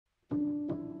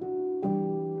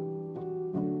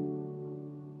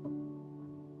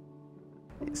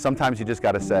sometimes you just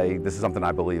got to say, this is something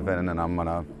I believe in, and I'm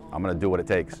gonna do what it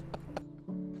takes.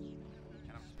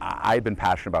 I've been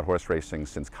passionate about horse racing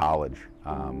since college.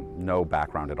 No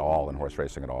background at all in horse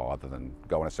racing at all, other than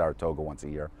going to Saratoga once a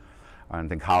year.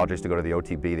 And in college, I used to go to the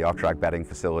OTB, the off-track betting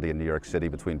facility in New York City,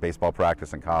 between baseball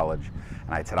practice and college.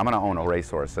 And I said, I'm going to own a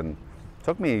racehorse. And it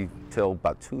took me till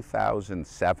about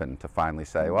 2007 to finally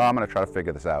say, well, I'm going to try to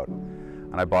figure this out.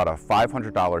 And I bought a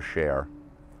 $500 share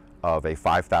of a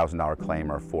 $5,000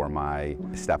 claimer for my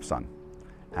stepson.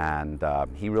 And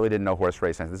he really didn't know horse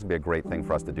racing. I said, this would be a great thing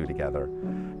for us to do together.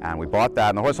 And we bought that,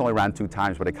 and the horse only ran 2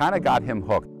 times, but it kind of got him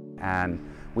hooked. And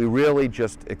we really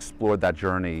just explored that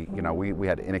journey. You know, we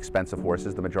had inexpensive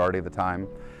horses the majority of the time.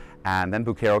 And then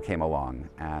BUCCHERO came along,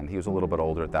 and he was a little bit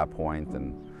older at that point,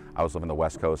 and I was living the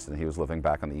West Coast, and he was living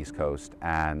back on the East Coast.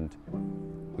 And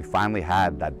we finally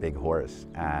had that big horse.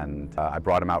 And I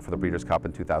brought him out for the Breeders' Cup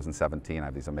in 2017. I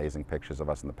have these amazing pictures of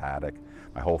us in the paddock,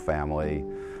 my whole family,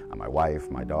 my wife,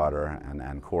 my daughter,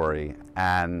 and Corey.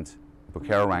 And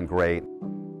BUCCHERO ran great.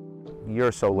 A year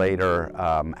or so later,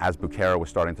 as BUCCHERO was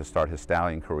starting to start his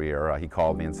stallion career, he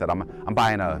called me and said, I'm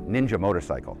buying a Ninja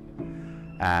motorcycle.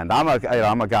 And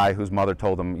I'm a guy whose mother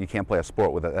told him, you can't play a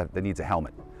sport with it that needs a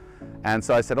helmet. And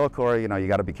so I said, oh, Corey, you know, you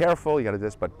got to be careful, you got to do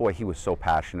this. But boy, he was so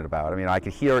passionate about it. I mean, I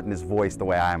could hear it in his voice the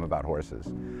way I am about horses.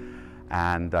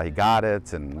 And he got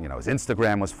it, and you know, his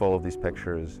Instagram was full of these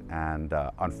pictures. And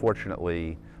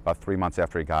unfortunately, about 3 months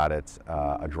after he got it,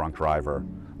 a drunk driver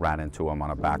ran into him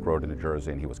on a back road in New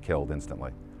Jersey, and he was killed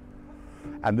instantly.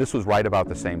 And this was right about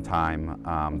the same time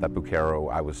that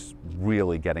BUCCHERO, I was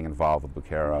really getting involved with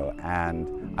BUCCHERO.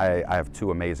 And I have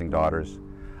 2 amazing daughters,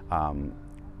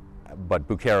 but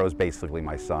BUCCHERO is basically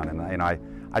my son. And you know,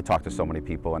 I talk to so many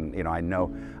people, and you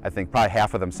know, I think probably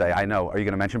half of them say, I know, are you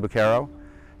going to mention BUCCHERO?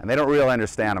 And they don't really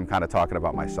understand I'm kind of talking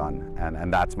about my son,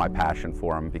 and that's my passion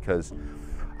for him, because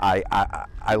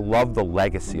I love the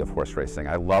legacy of horse racing.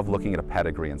 I love looking at a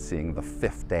pedigree and seeing the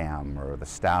 5th dam or the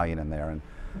stallion in there. And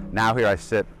now here I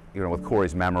sit, you know, with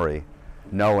Corey's memory,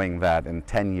 knowing that in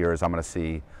 10 years I'm going to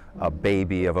see a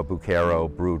baby of a BUCCHERO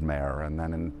broodmare, and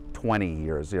then in 20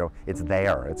 years, you know, it's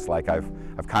there. It's like I've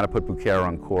kind of put BUCCHERO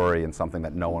and Corey in something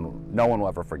that no one will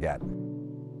ever forget.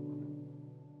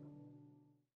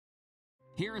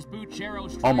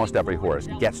 Almost every horse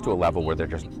gets to a level where they're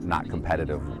just not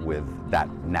competitive with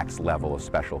that next level of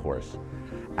special horse.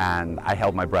 And I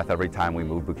held my breath every time we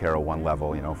moved BUCCHERO one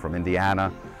level, you know, from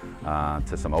Indiana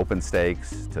to some open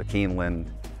stakes to Keeneland.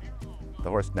 The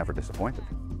horse never disappointed.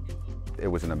 It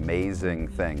was an amazing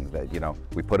thing that, you know,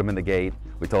 we put him in the gate,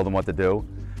 we told him what to do,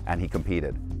 and he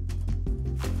competed.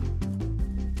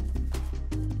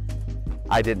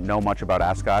 I didn't know much about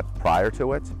Ascot prior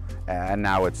to it, and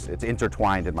now it's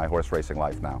intertwined in my horse racing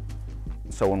life now.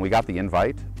 So when we got the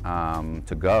invite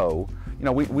to go, you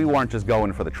know, we weren't just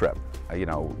going for the trip. You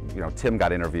know, Tim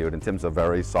got interviewed, and Tim's a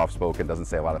very soft-spoken, doesn't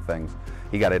say a lot of things.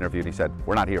 He got interviewed, he said,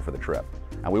 we're not here for the trip.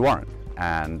 And we weren't.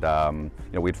 And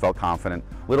you know, we'd felt confident.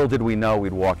 Little did we know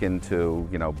we'd walk into,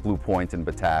 you know, Blue Point and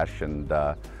Batash and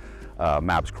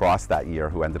Mabs Cross that year,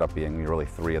 who ended up being really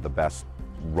 3 of the best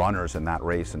runners in that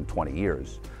race in 20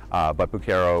 years. But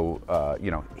BUCCHERO,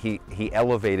 you know, he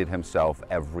elevated himself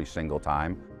every single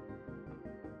time.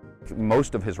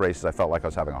 Most of his races, I felt like I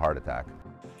was having a heart attack.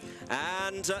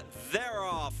 And they're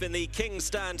off in the King's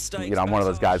Stand Stakes. You know, I'm one of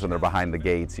those guys when they're behind the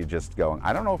gates, you just going,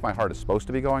 I don't know if my heart is supposed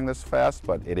to be going this fast,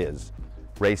 but it is.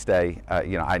 Race day,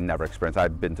 you know, I never experienced.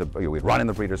 I'd been to, you know, we'd run in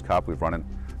the Breeders' Cup, we've run in,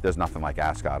 there's nothing like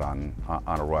Ascot on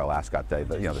a Royal Ascot day.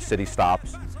 You know, the city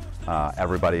stops,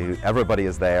 everybody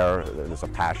is there, there's a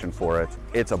passion for it.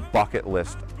 It's a bucket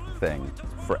list thing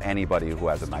for anybody who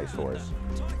has a nice horse.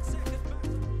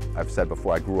 I've said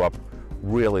before, I grew up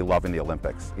really loving the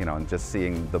Olympics, you know, and just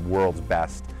seeing the world's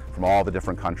best from all the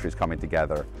different countries coming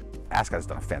together. Ascot has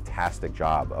done a fantastic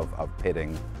job of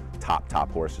pitting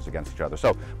top horses against each other.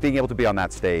 So being able to be on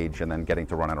that stage and then getting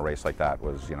to run in a race like that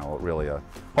was, you know, really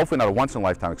hopefully not a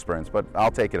once-in-a-lifetime experience, but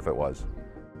I'll take it if it was.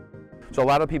 So a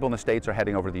lot of people in the States are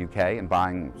heading over to the UK and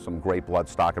buying some great blood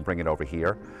stock and bringing it over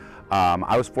here.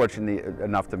 I was fortunate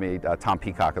enough to meet Tom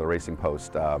Peacock of the Racing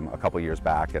Post a couple years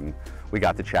back, and we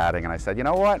got to chatting, and I said, you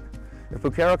know what? If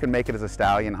BUCCHERO can make it as a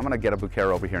stallion, I'm going to get a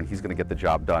BUCCHERO over here, and he's going to get the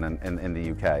job done in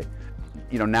the UK.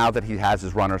 You know, now that he has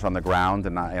his runners on the ground,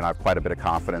 and I have quite a bit of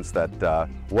confidence that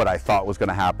what I thought was going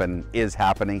to happen is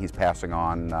happening. He's passing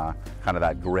on kind of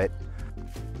that grit.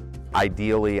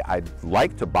 Ideally, I'd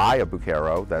like to buy a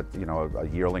BUCCHERO that, you know, a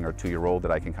yearling or 2-year-old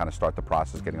that I can kind of start the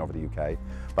process getting over to the UK.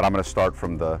 But I'm going to start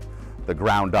from the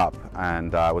ground up,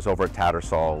 and I was over at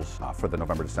Tattersall's for the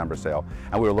November-December sale,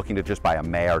 and we were looking to just buy a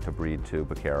mare to breed to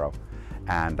BUCCHERO.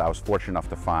 And I was fortunate enough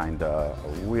to find a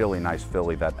really nice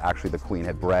filly that actually the Queen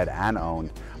had bred and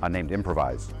owned, named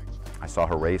Improvise. I saw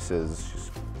her races.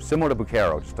 She's similar to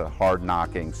BUCCHERO, just a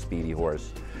hard-knocking, speedy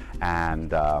horse.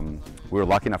 And we were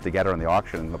lucky enough to get her in the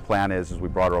auction. And the plan is we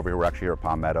brought her over here. We're actually here at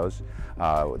Palm Meadows,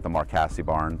 the Marcassi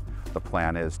barn. The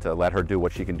plan is to let her do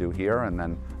what she can do here and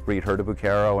then breed her to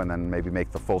BUCCHERO and then maybe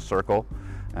make the full circle.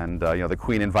 And you know, the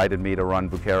Queen invited me to run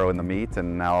BUCCHERO in the meet,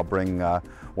 and now I'll bring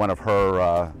one of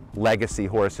her legacy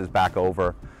horses back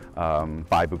over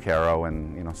by BUCCHERO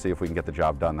and, you know, see if we can get the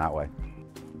job done that way.